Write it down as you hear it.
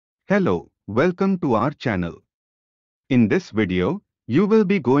Hello, welcome to our channel. In this video, you will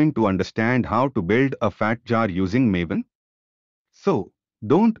be going to understand how to build a FatJar using Maven. So,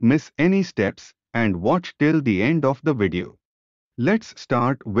 don't miss any steps and watch till the end of the video. Let's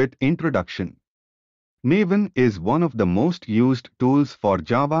start with introduction. Maven is one of the most used tools for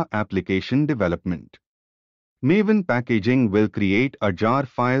Java application development. Maven packaging will create a jar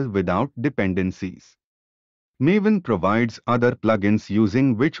file without dependencies. Maven provides other plugins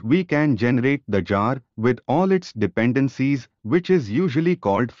using which we can generate the jar with all its dependencies, which is usually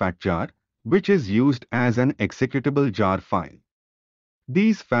called FatJar, which is used as an executable jar file.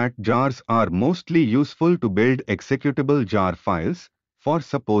 These FatJars are mostly useful to build executable jar files. For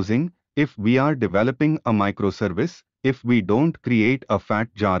supposing, if we are developing a microservice, if we don't create a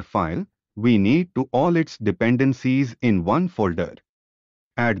FatJar file, we need to all its dependencies in one folder.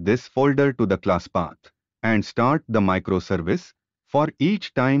 Add this folder to the class path and start the microservice. For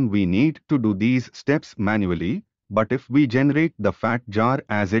each time we need to do these steps manually, but if we generate the FatJar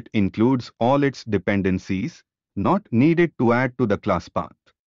as it includes all its dependencies, not needed to add to the class path.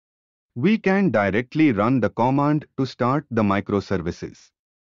 We can directly run the command to start the microservices.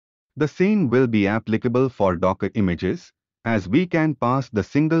 The same will be applicable for Docker images, as we can pass the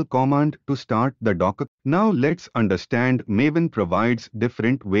single command to start the Docker. Now let's understand Maven provides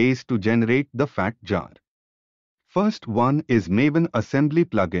different ways to generate the FatJar. First one is Maven Assembly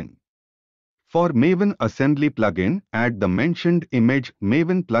plugin. For Maven Assembly plugin, add the mentioned image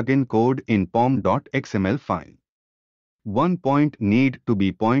Maven plugin code in pom.xml file. One point need to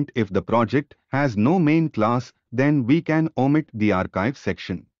be point if the project has no main class, then we can omit the archive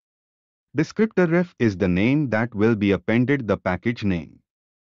section. Descriptor ref is the name that will be appended the package name.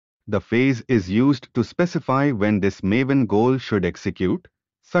 The phase is used to specify when this Maven goal should execute.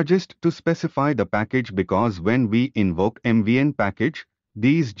 Suggest to specify the package because when we invoke mvn package,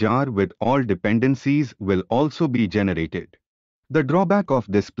 these jar with all dependencies will also be generated. The drawback of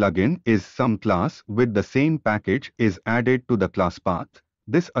this plugin is some class with the same package is added to the class path.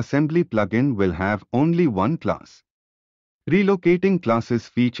 This assembly plugin will have only one class. Relocating classes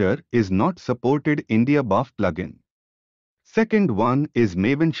feature is not supported in the above plugin. Second one is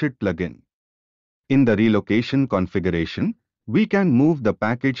Maven plugin. In the relocation configuration, we can move the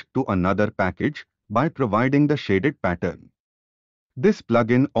package to another package by providing the shaded pattern. This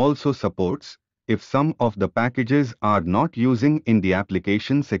plugin also supports if some of the packages are not using in the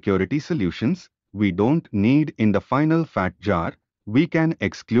application security solutions, we don't need in the final FatJar, we can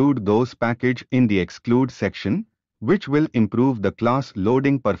exclude those packages in the exclude section, which will improve the class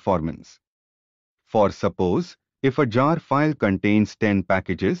loading performance. For suppose, if a jar file contains 10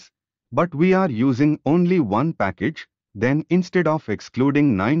 packages, but we are using only one package, then instead of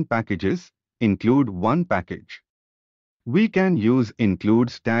excluding 9 packages, include one package. We can use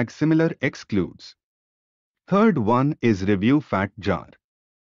includes tag similar excludes. Third one is review FatJar.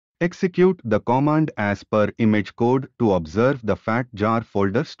 Execute the command as per image code to observe the FatJar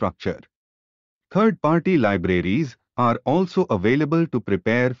folder structure. Third-party libraries are also available to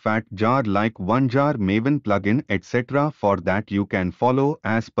prepare FatJar like OneJar, Maven plugin, etc. For that you can follow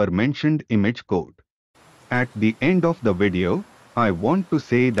as per mentioned image code. At the end of the video, I want to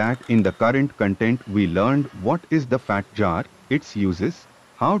say that in the current content we learned what is the FatJar, its uses,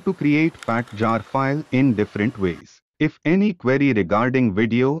 how to create FatJar file in different ways. If any query regarding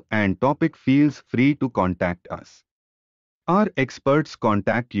video and topic, feels free to contact us. Our experts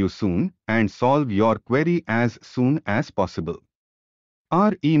contact you soon and solve your query as soon as possible.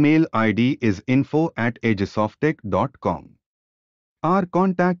 Our email ID is info@aegisofttech.com. Our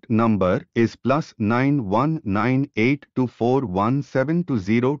contact number is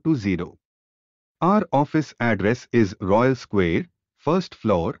 +919824172020. Our office address is Royal Square, 1st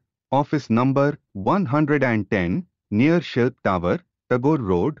floor, office number 110, near Shilp Tower, Tagore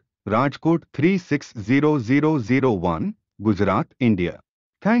Road, Rajkot 360001, Gujarat, India.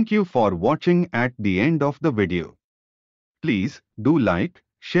 Thank you for watching at the end of the video. Please do like,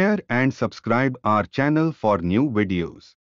 share and subscribe our channel for new videos.